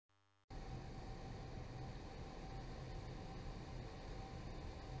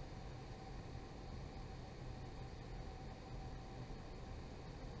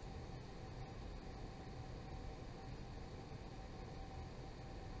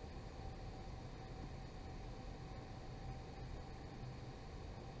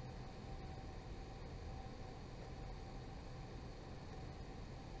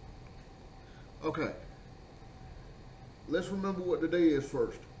Okay, let's remember what today is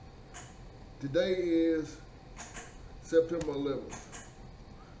first. Today is September 11th.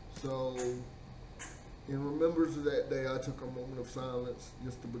 So, in remembrance of that day, I took a moment of silence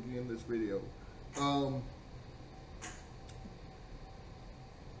just to begin this video.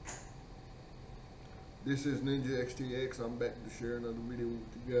 This is Ninja XTX. I'm back to share another video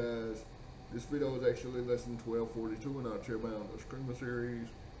with you guys. This video is actually lesson 1242 in our Chairbound Escrima series,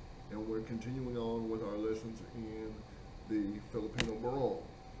 and we're continuing on with our lessons in the Filipino Barong.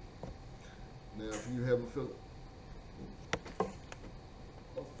 Now, if you have a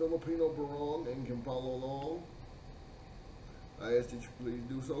Filipino Barong and can follow along, I ask that you please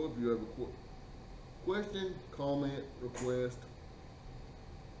do so. If you have a question, comment, request,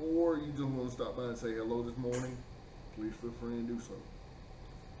 or you just want to stop by and say hello this morning, please feel free and do so.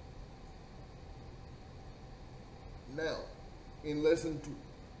 Now, in lesson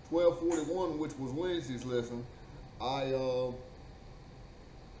 1241, which was Wednesday's lesson, I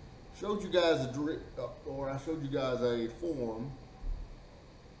showed you guys I showed you guys a form,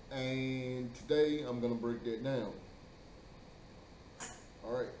 and today I'm going to break that down.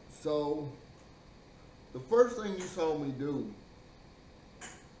 Alright, so the first thing you saw me do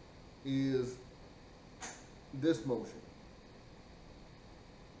is this motion.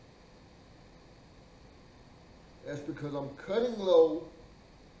 That's because I'm cutting low.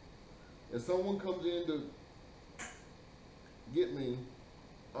 If someone comes in to get me,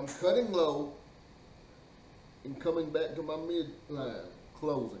 I'm cutting low and coming back to my midline,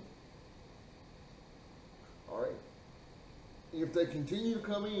 closing. Alright. If they continue to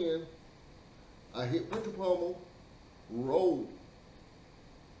come in, I hit with the pommel, roll.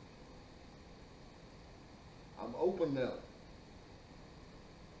 I'm open now.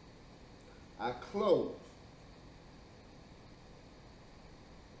 I close.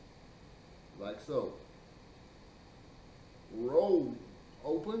 Like so. Roll.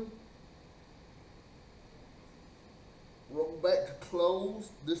 Open. Roll back to close.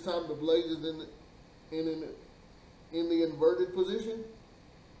 This time the blade is in the inverted position.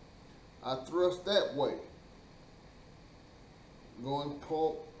 I thrust that way. Going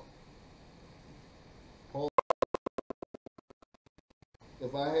palm.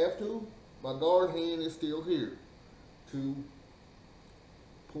 If I have to, my guard hand is still here to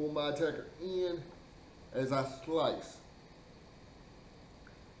pull my attacker in as I slice.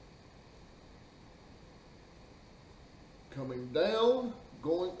 Coming down,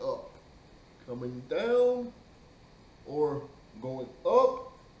 going up. Coming down, or going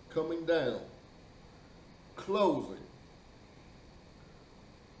up, coming down. Closing.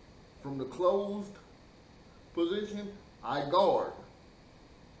 From the closed position, I guard.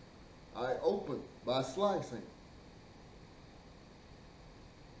 I open by slicing.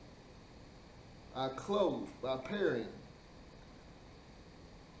 I close by parrying.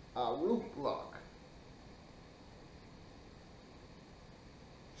 I root block.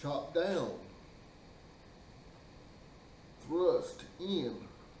 Chop down. Thrust in.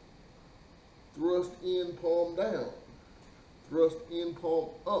 Thrust in, palm down. Thrust in, palm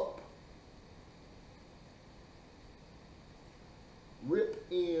up. Rip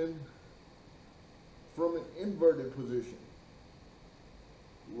in from an inverted position.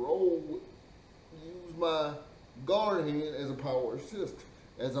 Roll, use my guard hand as a power assist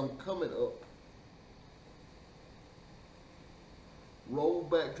as I'm coming up. Roll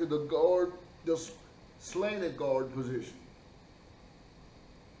back to the guard, the slanted guard position.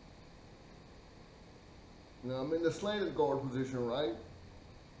 Now I'm in the slanted guard position, right?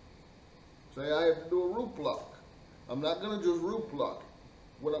 Say I have to do a root block. I'm not going to just root block.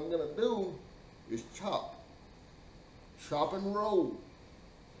 What I'm going to do is chop. Chop and roll.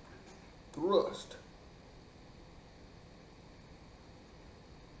 Thrust.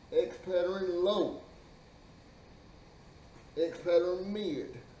 X pattern low. X pattern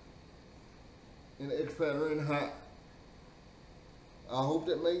mid. And X pattern high. I hope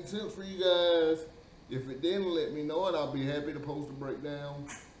that made sense for you guys. If it didn't, let me know and I'll be happy to post a breakdown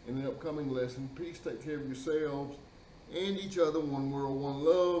in an upcoming lesson. Peace, take care of yourselves and each other. One world, one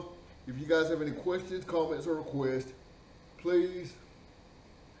love. If you guys have any questions, comments, or requests, please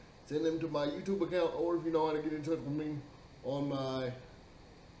send them to my YouTube account, or if you know how to get in touch with me, on my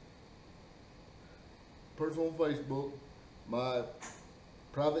personal Facebook, my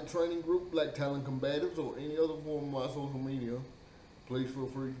private training group, Black Talent Combatives, or any other form of my social media, please feel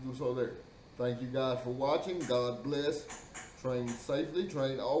free to do so there. Thank you guys for watching. God bless. Train safely,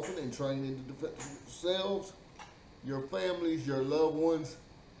 train often, and train into defense of yourselves, your families, your loved ones,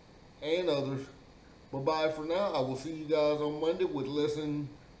 and others. Bye-bye for now. I will see you guys on Monday with lesson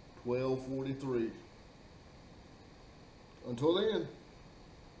 12:43. Until then,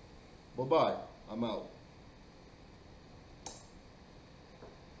 bye-bye. I'm out.